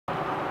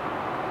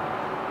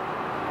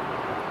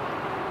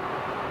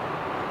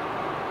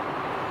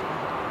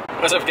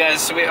What's up, guys?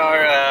 So we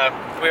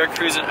are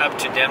cruising up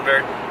to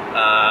Denver.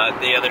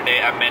 The other day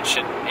I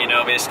mentioned,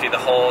 basically the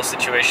whole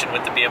situation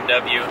with the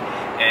BMW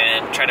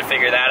and trying to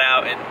figure that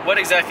out and what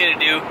exactly to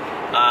do.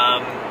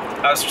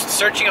 I was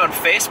searching on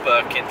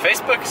Facebook, and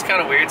Facebook is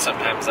kind of weird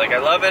sometimes. Like, I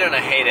love it and I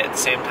hate it at the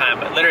same time.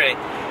 But literally,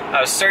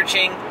 I was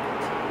searching,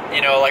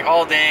 like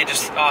all day,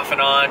 just off and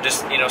on,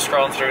 just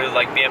scrolling through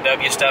like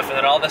BMW stuff, and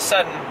then all of a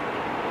sudden,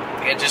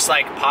 it just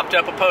like popped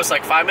up a post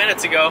like 5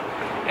 minutes ago,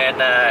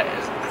 and I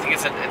think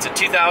it's a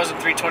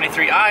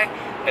 2003-23i.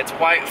 It's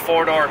white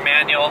 4-door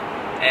manual,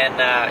 and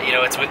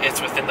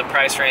it's within the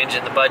price range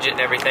and the budget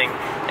and everything.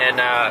 And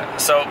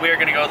so we're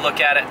gonna go look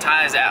at it.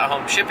 Ty is at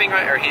home shipping,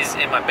 right, or he's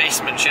in my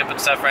basement shipping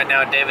stuff right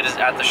now. David is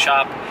at the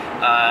shop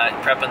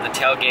prepping the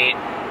tailgate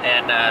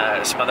and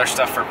some other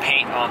stuff for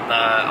paint on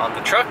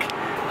the truck.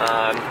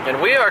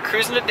 And we are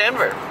cruising to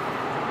Denver.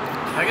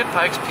 Look at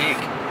Pikes Peak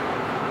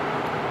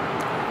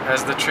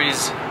as the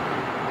trees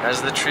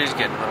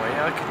get in the way.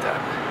 Look at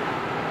that.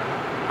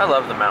 I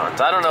love the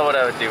mountains. I don't know what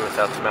I would do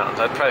without the mountains.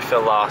 I'd probably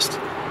feel lost.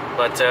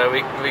 But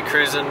we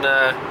cruising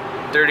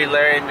Dirty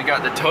Larry, and we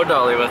got the tow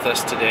dolly with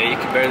us today. You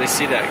can barely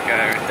see that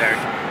guy right there.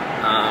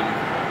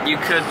 You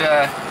could,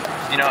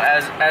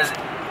 as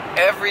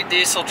every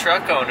diesel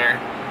truck owner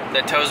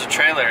that tows a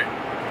trailer,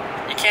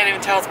 you can't even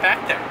tell it's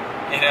back there.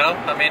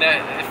 I mean,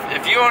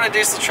 if you own a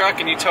diesel truck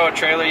and you tow a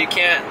trailer, you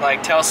can't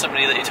like tell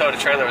somebody that you towed a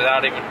trailer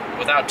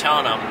without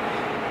telling them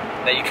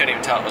that you couldn't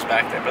even tell it was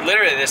back there. But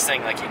literally, this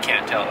thing, like, you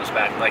can't tell it was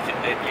back. Like,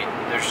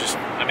 there's just,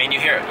 I mean, you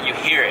hear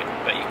it,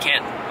 but you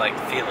can't like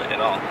feel it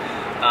at all.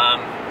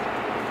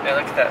 Yeah,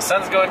 look at that.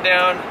 Sun's going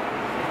down.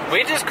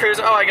 We just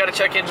cruised. Oh, I got to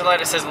check engine light.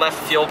 It says left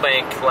fuel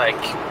bank, like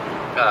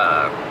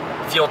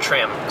fuel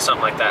trim,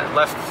 something like that.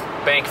 Left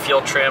bank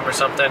fuel trim or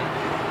something.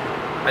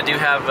 I do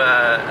have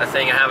a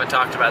thing, I haven't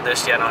talked about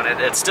this yet on it.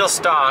 It's still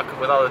stock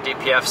with all the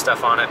DPF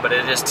stuff on it, but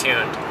it is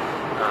tuned.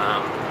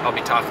 I'll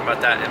be talking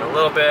about that in a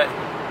little bit,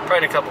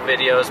 probably in a couple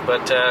videos,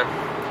 but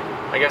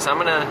I guess I'm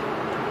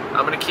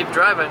gonna keep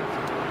driving.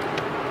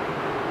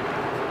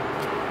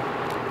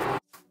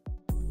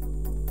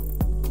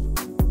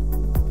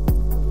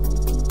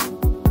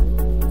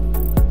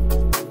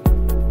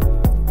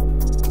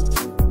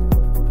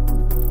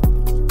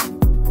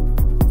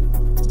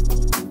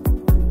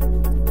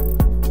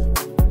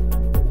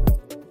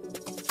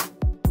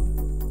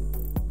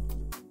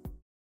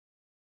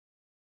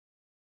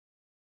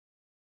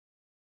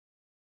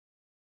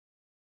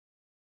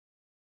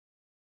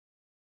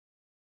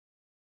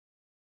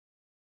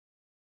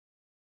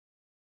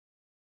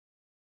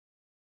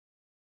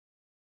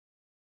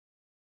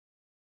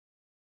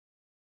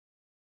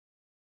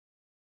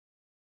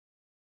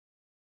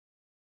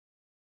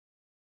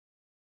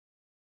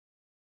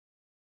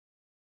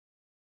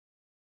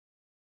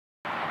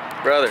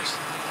 Brothers.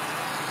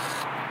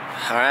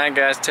 Alright,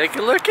 guys, take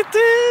a look at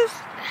this.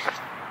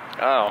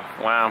 Oh,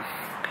 wow.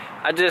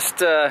 I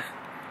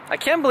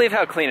can't believe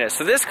how clean it is.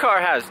 So this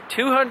car has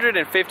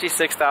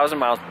 256,000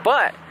 miles,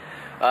 but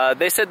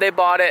they said they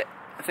bought it,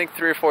 I think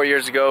 3 or 4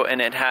 years ago,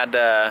 and it had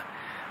a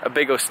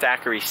big old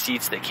stack of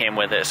receipts that came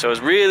with it. So it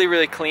was really,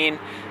 really clean,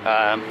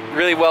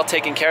 really well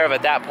taken care of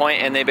at that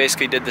point, and they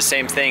basically did the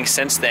same thing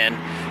since then.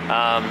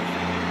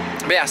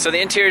 But yeah, so the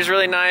interior is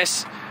really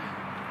nice,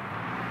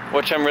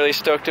 which I'm really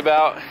stoked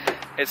about.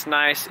 It's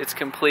nice, it's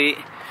complete.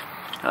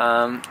 Look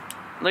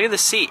at the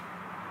seat.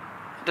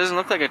 It doesn't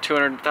look like a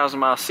 200,000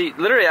 mile seat.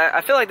 Literally,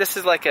 I feel like this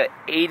is like a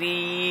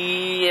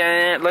 80,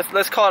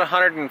 let's call it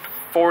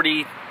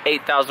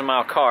 148,000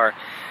 mile car.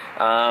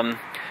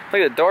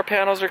 Look at the door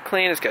panels are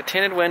clean. It's got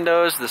tinted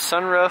windows. The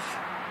sunroof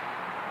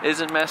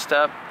isn't messed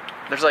up.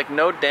 There's like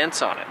no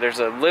dents on it. There's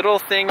a little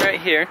thing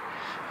right here,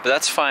 but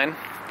that's fine.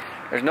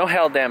 There's no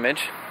hail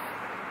damage.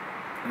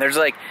 There's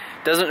like,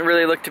 doesn't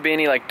really look to be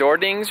any like door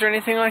dings or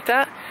anything like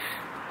that.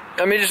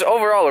 I mean, just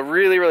overall a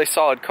really, really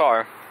solid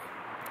car.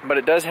 But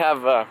it does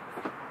have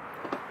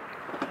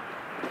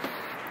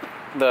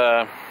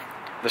the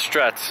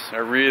struts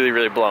are really,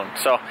 really blown.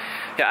 So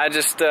yeah,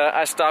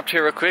 I stopped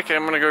here real quick.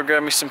 I'm gonna go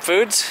grab me some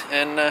foods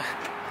and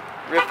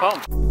rip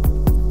home.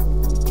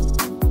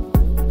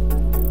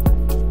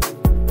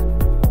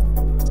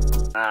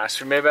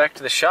 So we made it back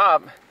to the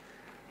shop.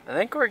 I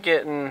think we're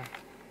getting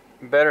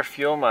better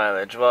fuel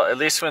mileage. Well, at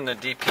least when the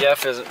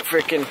DPF isn't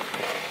freaking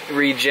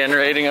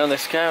regenerating on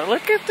this guy.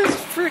 Look at this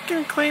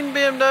freaking clean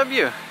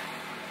BMW.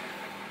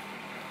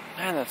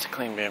 Man, that's a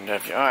clean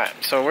BMW. Alright,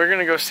 so we're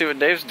gonna go see what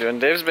Dave's doing.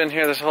 Dave's been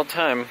here this whole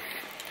time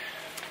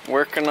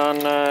working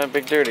on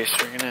Big Dirty, so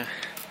we're gonna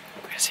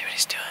see what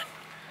he's doing.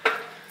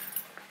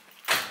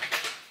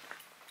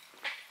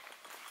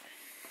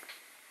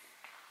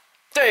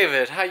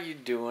 David, how you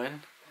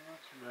doing?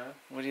 Not too bad.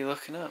 What are you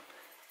looking up?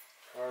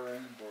 Car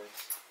running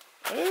boards.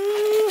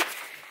 Ooh.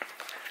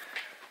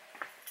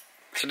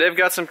 So Dave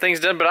got some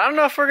things done, but I don't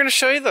know if we're going to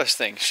show you those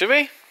things. Should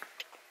we?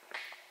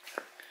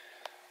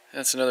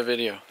 That's another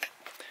video.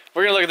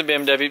 We're going to look at the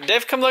BMW.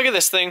 Dave, come look at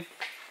this thing.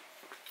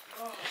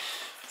 Oh.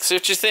 See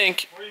what you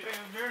think. What do you think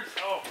of the mirrors?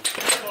 Oh,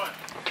 this one.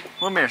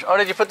 What mirrors? Oh,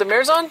 did you put the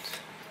mirrors on?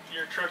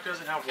 Your truck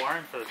doesn't have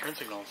wiring for the turn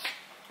signals.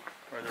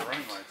 Or the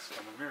running lights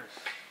on the mirrors.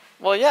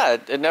 Well, yeah,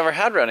 it never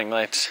had running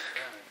lights.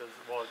 Yeah, it does.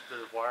 Well,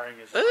 the wiring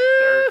is like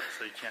there,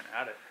 so you can't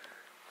add it.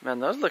 Man,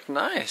 those look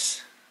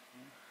nice.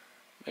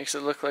 Makes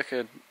it look like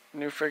a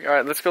new frig. All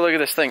right, let's go look at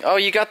this thing. Oh,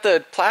 you got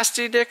the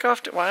plastic dick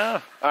off? Wow.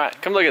 All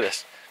right, come look at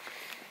this.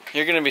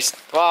 You're gonna be,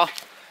 well,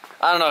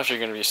 I don't know if you're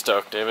gonna be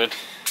stoked, David.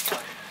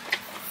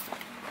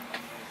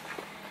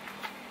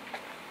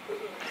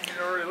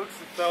 It already looks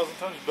 1,000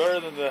 times better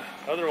than the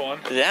other one.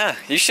 Yeah,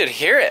 you should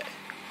hear it.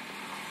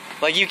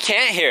 Like, you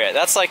can't hear it.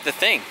 That's like the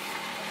thing.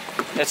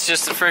 It's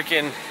just a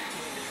freaking.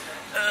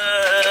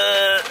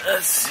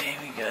 Let's see,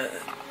 we got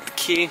the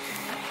key.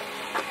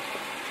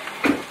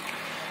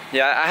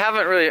 Yeah, I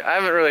haven't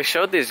really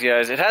showed these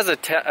guys. It has a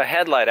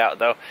headlight out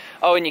though.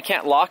 Oh, and you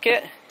can't lock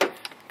it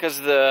because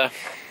the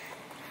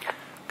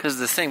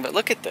thing. But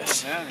look at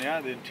this. Man,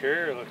 yeah, the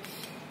interior looks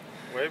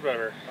way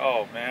better.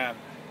 Oh man.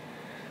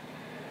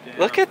 Damn.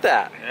 Look at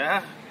that.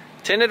 Yeah.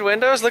 Tinted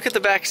windows. Look at the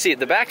back seat.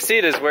 The back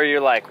seat is where you're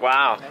like,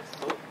 wow.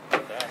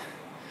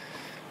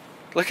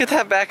 Look at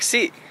that back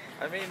seat.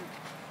 I mean,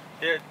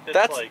 it's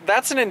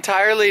that's an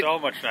entirely so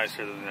much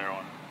nicer than their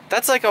one.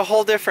 That's like a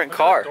whole different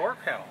car. Door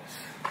panels.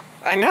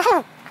 I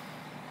know.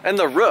 And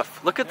the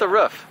roof. Look at the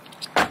roof.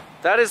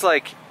 That is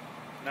like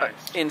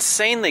nice.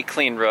 Insanely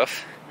clean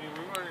roof. I mean,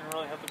 we wouldn't even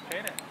really have to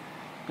paint it.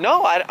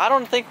 No, I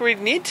don't think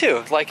we'd need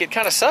to. Like, it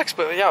kind of sucks,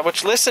 but yeah,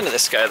 which listen to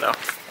this guy though.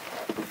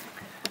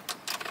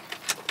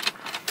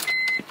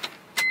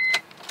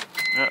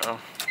 Uh-oh.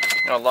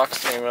 Oh, lock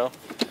steering wheel.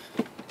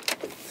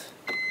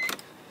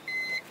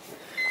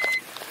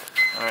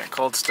 Alright,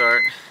 cold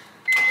start.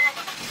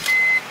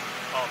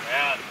 Oh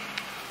man.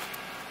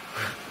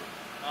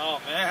 Oh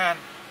man.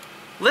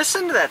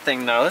 Listen to that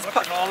thing though. Look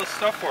at all this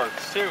stuff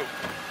works too.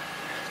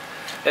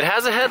 It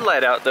has a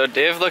headlight out though,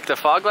 Dave. Look, the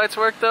fog lights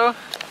work though.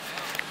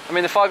 I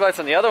mean, the fog lights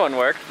on the other one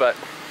worked, but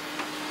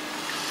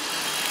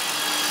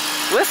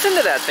listen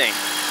to that thing.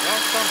 Yeah,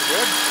 it sounds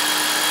good.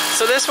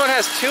 So this one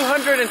has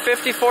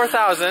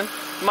 254,000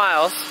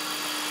 miles.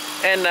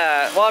 And,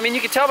 well, I mean, you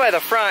can tell by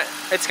the front,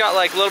 it's got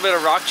like a little bit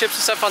of rock chips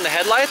and stuff on the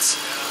headlights.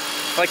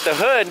 Like the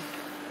hood.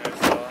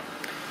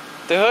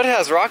 The hood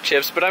has rock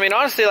chips, but I mean,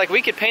 honestly, like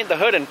we could paint the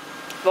hood and,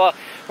 well,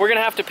 we're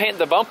gonna have to paint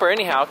the bumper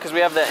anyhow, because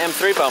we have the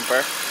M3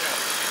 bumper.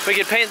 We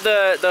could paint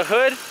the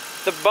hood,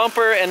 the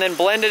bumper, and then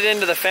blend it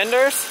into the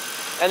fenders,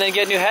 and then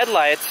get new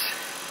headlights.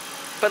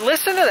 But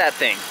listen to that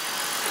thing.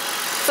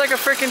 It's like a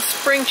freaking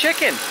spring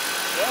chicken.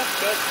 Yeah,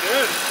 that's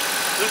good.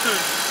 This is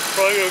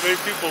probably gonna make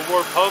people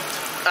more pumped.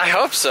 I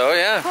hope so,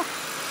 yeah.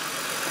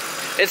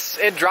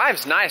 It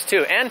drives nice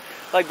too, and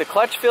like the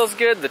clutch feels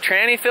good, the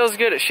tranny feels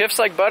good, it shifts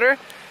like butter.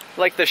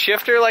 Like the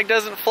shifter like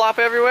doesn't flop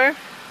everywhere.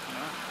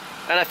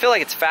 Yeah. And I feel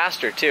like it's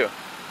faster too.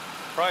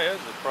 Probably is.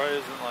 It probably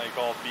isn't like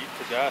all beat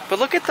to death. But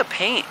look at the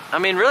paint. I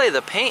mean, really,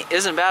 the paint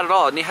isn't bad at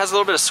all. And it has a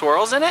little bit of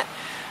swirls in it.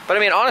 But I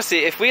mean, honestly,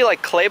 if we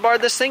like clay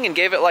barred this thing and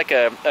gave it like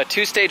a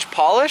two-stage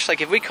polish, like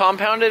if we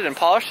compounded and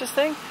polished this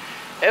thing,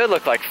 it would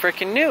look like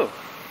freaking new.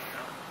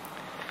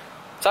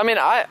 So I mean,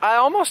 I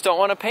almost don't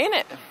want to paint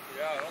it.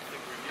 Yeah, I don't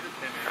think we need to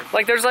paint it.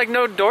 Like there's like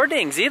no door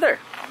dings either.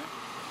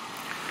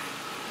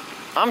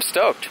 I'm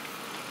stoked.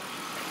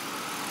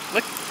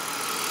 Look.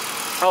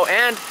 Oh,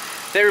 and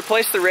they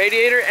replaced the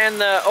radiator and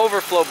the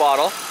overflow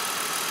bottle.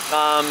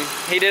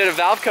 He did a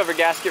valve cover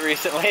gasket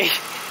recently,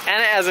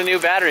 and it has a new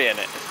battery in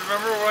it.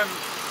 Remember when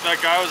that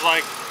guy was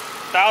like,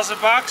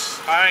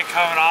 $1,000? I ain't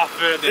coming off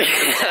it.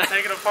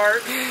 Take it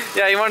apart.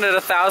 Yeah, he wanted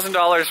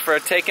 $1,000 for a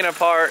taken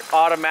apart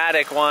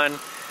automatic one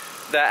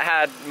that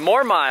had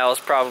more miles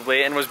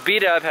probably and was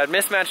beat up, had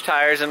mismatched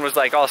tires, and was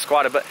like all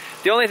squatted. But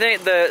the only thing,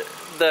 the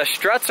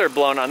struts are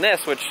blown on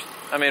this, which,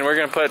 I mean, we're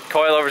gonna put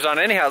coilovers on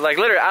anyhow. Like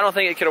literally, I don't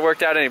think it could have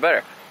worked out any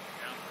better.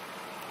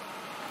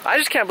 I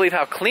just can't believe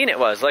how clean it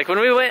was. Like when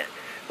we went,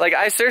 like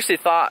I seriously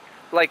thought,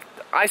 like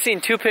I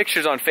seen 2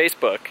 pictures on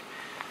Facebook,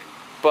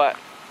 but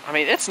I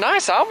mean, it's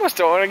nice. I almost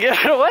don't want to give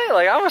it away.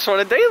 Like I almost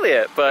want to daily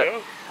it, but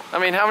yeah. I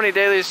mean, how many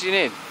dailies do you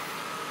need?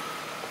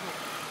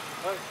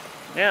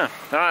 Yeah.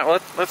 All right. Well,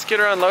 let's get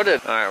her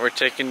unloaded. All right, we're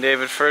taking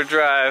David for a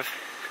drive.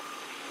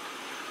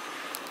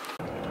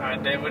 All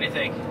right, Dave. What do you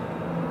think?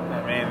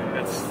 I mean,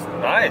 it's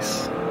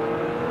nice.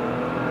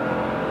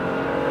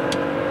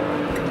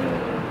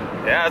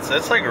 Yeah,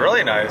 it's like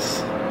really nice.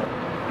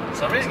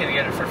 Somebody's gonna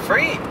get it for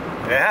free.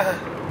 Yeah.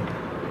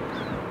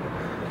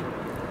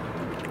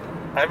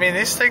 I mean,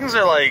 these things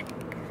are like,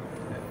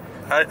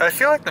 I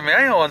feel like the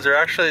manual ones are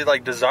actually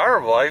like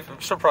desirable. I'm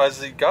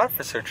surprised that you got it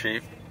for so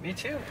cheap. Me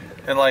too.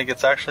 And like,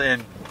 it's actually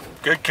in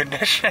good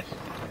condition.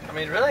 I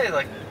mean, really,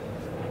 like,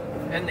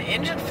 and the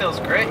engine feels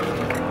great.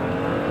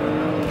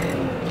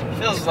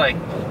 Feels like.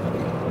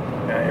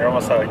 Yeah, you're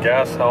almost out of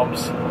gas,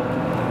 Helms. So you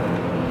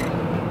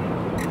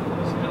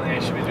don't think I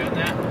should be doing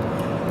that?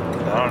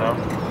 I don't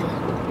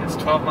know. It's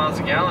 12 miles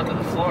a gallon to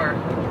the floor.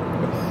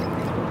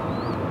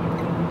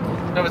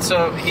 No, but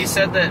so he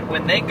said that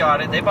when they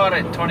got it, they bought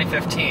it in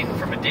 2015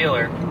 from a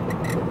dealer.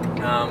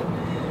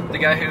 The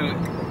guy who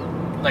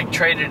like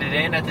traded it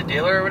in at the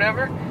dealer or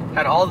whatever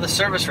had all the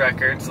service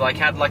records, like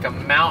had like a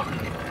mountain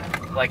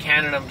like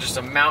handing them just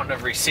a mountain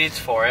of receipts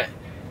for it.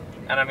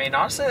 And I mean,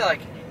 honestly,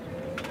 like,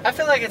 I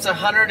feel like it's a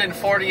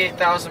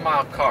 148,000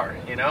 mile car,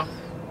 you know?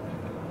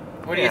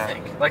 What do you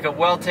think? Like a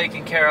well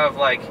taken care of,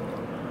 like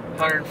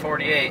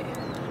 148.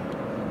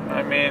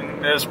 I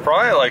mean, there's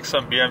probably like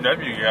some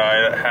BMW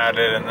guy that had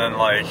it and then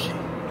like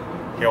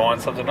he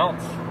wanted something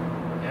else.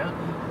 Yeah.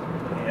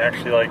 He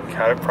actually like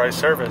had it price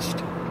serviced.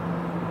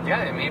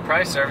 Yeah, I mean, he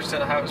price serviced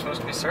it how it was supposed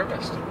to be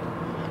serviced.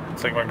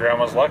 It's like my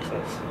grandma's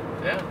Lexus.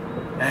 Yeah.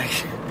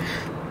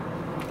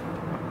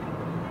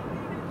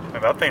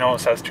 And that thing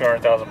almost has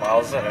 200,000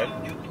 miles in it.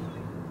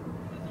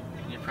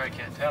 You probably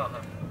can't tell,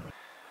 huh?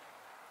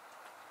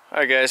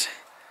 Alright guys,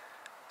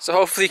 so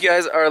hopefully you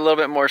guys are a little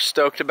bit more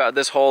stoked about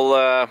this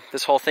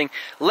whole thing.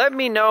 Let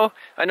me know.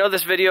 I know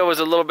this video was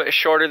a little bit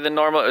shorter than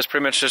normal. It was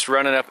pretty much just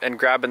running up and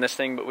grabbing this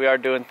thing, but we are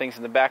doing things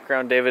in the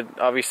background. David,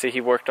 obviously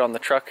he worked on the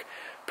truck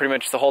pretty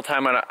much the whole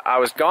time I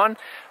was gone.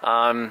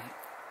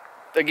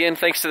 Again,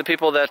 thanks to the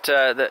people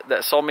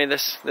that sold me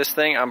this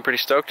thing. I'm pretty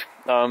stoked.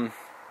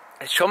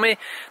 Show me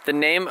the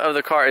name of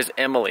the car is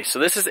Emily. So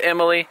this is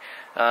Emily.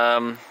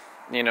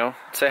 You know,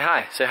 say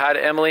hi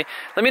to Emily.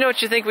 Let me know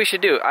what you think we should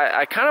do.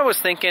 I kind of was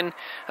thinking,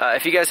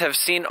 if you guys have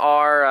seen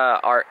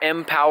our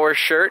M Power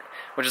shirt,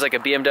 which is like a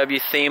BMW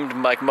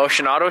themed like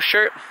Motion Auto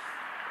shirt,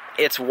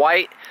 it's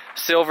white,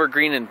 silver,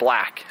 green, and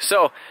black.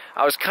 So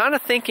I was kind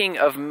of thinking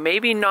of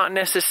maybe not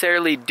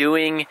necessarily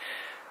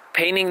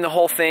painting the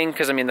whole thing,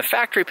 because I mean the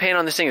factory paint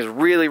on this thing is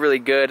really, really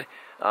good.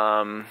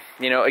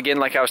 You know, again,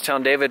 like I was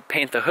telling David,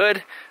 paint the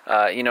hood.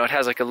 You know, it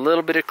has like a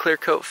little bit of clear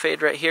coat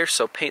fade right here,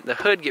 so paint the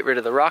hood, get rid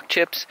of the rock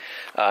chips.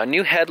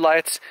 New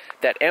headlights,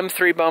 that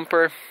M3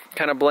 bumper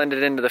kind of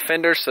blended into the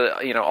fenders,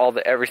 so you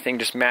know everything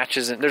just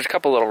matches. And there's a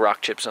couple little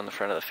rock chips on the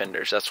front of the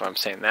fenders. That's why I'm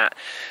saying that.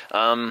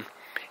 And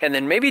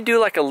then maybe do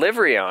like a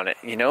livery on it.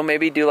 You know,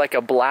 maybe do like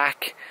a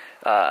black,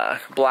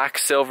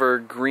 silver,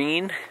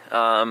 green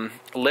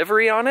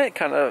livery on it,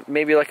 kind of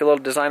maybe like a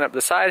little design up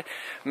the side,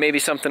 maybe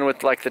something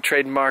with like the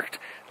trademarked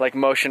like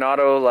Motion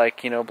Auto,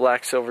 like, you know,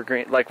 black, silver,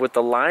 green, like with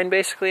the line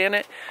basically in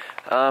it.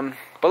 But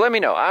let me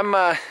know.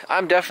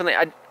 I'm definitely,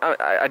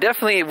 I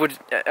definitely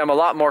am a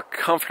lot more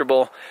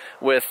comfortable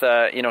with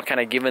you know, kind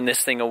of giving this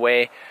thing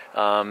away,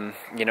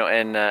 you know,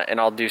 and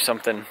I'll do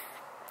something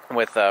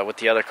with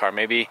the other car.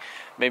 Maybe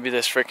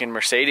this freaking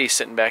Mercedes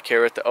sitting back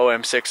here with the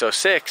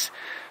OM606,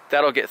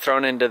 that'll get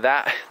thrown into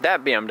that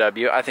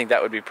BMW. I think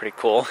that would be pretty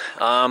cool.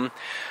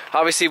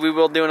 Obviously, we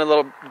will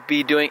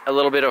be doing a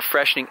little bit of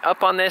freshening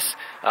up on this.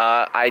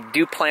 I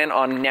do plan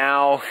on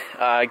now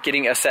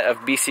getting a set of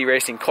BC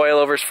Racing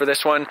coilovers for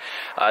this one.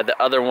 The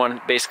other one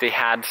basically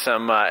had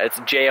some, it's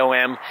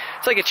JOM.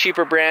 It's like a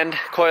cheaper brand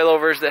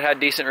coilovers that had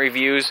decent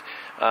reviews.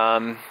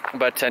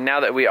 But now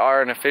that we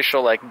are an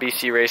official like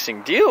BC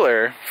Racing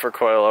dealer for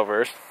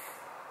coilovers,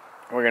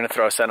 we're going to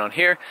throw a set on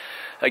here.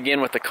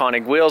 Again, with the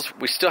Konig wheels.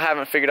 We still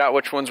haven't figured out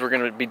which ones we're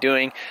going to be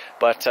doing,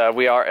 but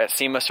we are at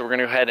SEMA, so we're going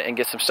to go ahead and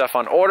get some stuff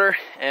on order.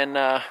 And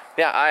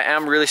yeah, I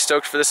am really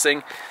stoked for this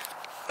thing.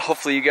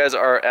 Hopefully you guys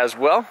are as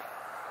well.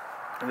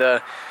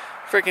 The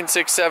freaking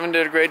 6.7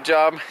 did a great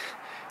job.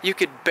 You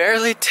could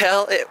barely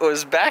tell it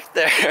was back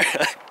there.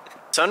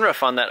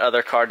 Sunroof on that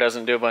other car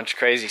doesn't do a bunch of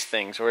crazy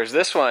things, whereas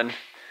this one,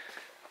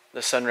 the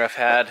sunroof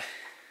has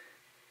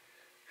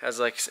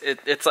like,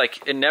 it's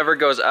like it never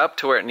goes up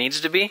to where it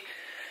needs to be.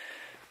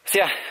 So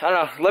yeah, I don't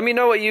know. Let me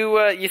know what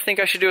you think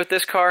I should do with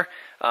this car.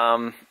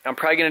 I'm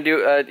probably gonna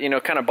do you know,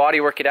 kind of body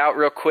work it out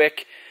real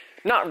quick.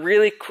 Not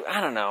really. I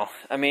don't know.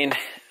 I mean,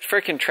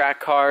 freaking track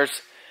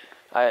cars.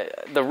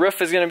 The roof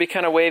is gonna be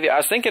kind of wavy. I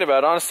was thinking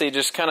about honestly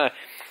just kind of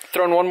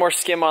throwing one more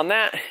skim on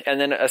that, and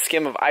then a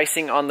skim of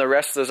icing on the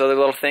rest of those other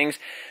little things.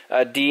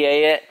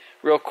 DA it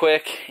real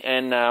quick,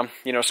 and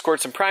you know,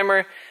 squirt some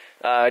primer.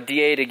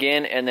 DA it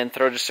again, and then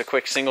throw just a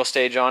quick single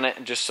stage on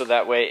it, just so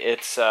that way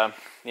it's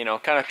you know,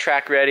 kind of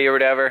track ready or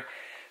whatever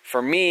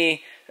for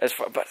me.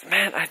 But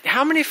man,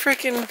 how many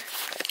freaking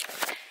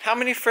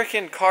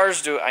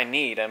cars do I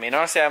need? I mean,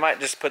 honestly, I might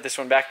just put this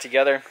one back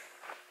together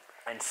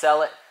and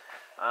sell it,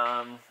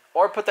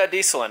 or put that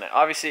diesel in it.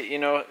 Obviously, you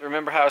know,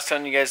 remember how I was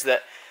telling you guys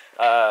that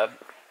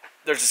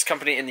there's this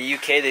company in the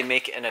UK, they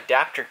make an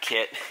adapter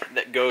kit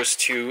that goes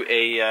to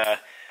a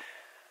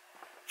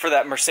for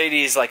that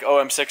Mercedes like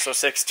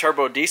OM606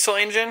 turbo diesel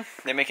engine.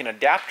 They make an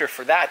adapter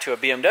for that to a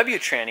BMW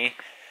tranny.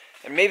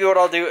 And maybe what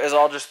I'll do is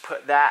I'll just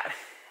put that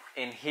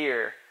in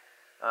here.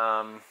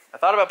 I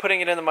thought about putting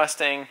it in the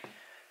Mustang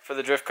for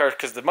the drift car,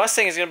 because the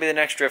Mustang is going to be the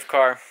next drift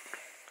car.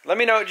 Let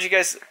me know what you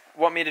guys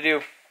want me to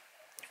do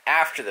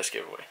after this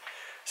giveaway.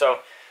 So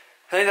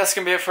I think that's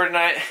going to be it for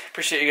tonight.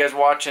 Appreciate you guys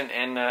watching,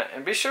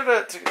 and be sure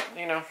to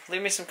you know,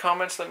 leave me some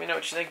comments. Let me know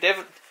what you think.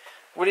 David,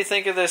 what do you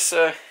think of this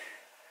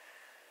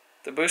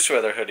the Boost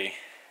Weather hoodie?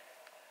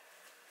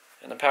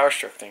 And the Power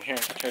Stroke thing. Here,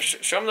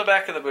 show them the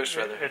back of the Boost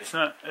Weather hoodie. It's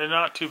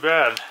not too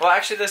bad. Well,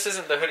 actually, this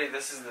isn't the hoodie.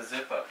 This is the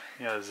zip up.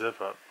 Yeah, the zip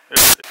up.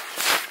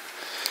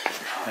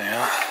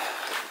 Yeah.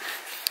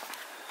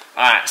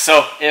 All right.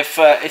 So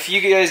if you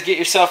guys get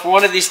yourself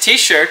one of these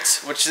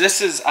T-shirts, which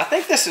this is, I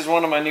think this is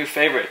one of my new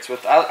favorites.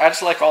 I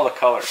just like all the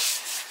colors.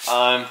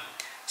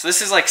 So So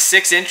this is like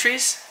 6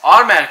 entries,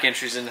 automatic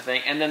entries in the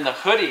thing, and then the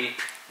hoodie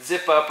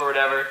zip up or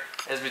whatever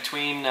is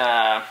between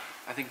I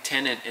think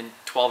 10 and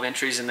 12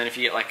 entries, and then if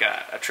you get like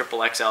a triple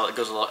XL, it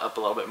goes up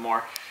a little bit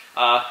more.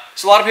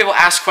 So a lot of people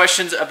ask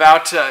questions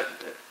about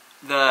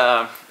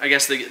I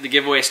guess the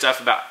giveaway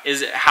stuff about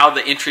how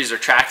the entries are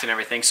tracked and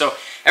everything. So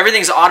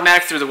everything's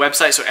automatic through the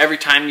website. So every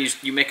time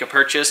you make a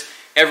purchase,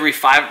 every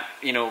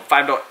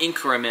 $5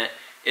 increment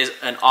is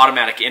an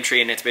automatic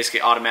entry, and it's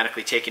basically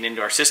automatically taken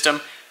into our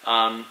system.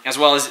 As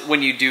well as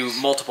when you do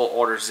multiple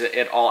orders,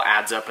 it all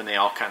adds up and they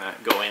all kind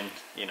of go in,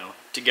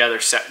 together.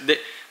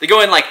 They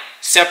go in like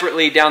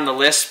separately down the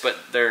list, but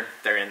they're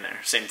in there,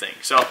 same thing.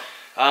 So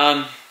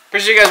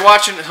appreciate you guys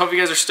watching. Hope you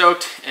guys are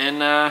stoked,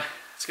 and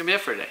it's gonna be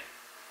it for today.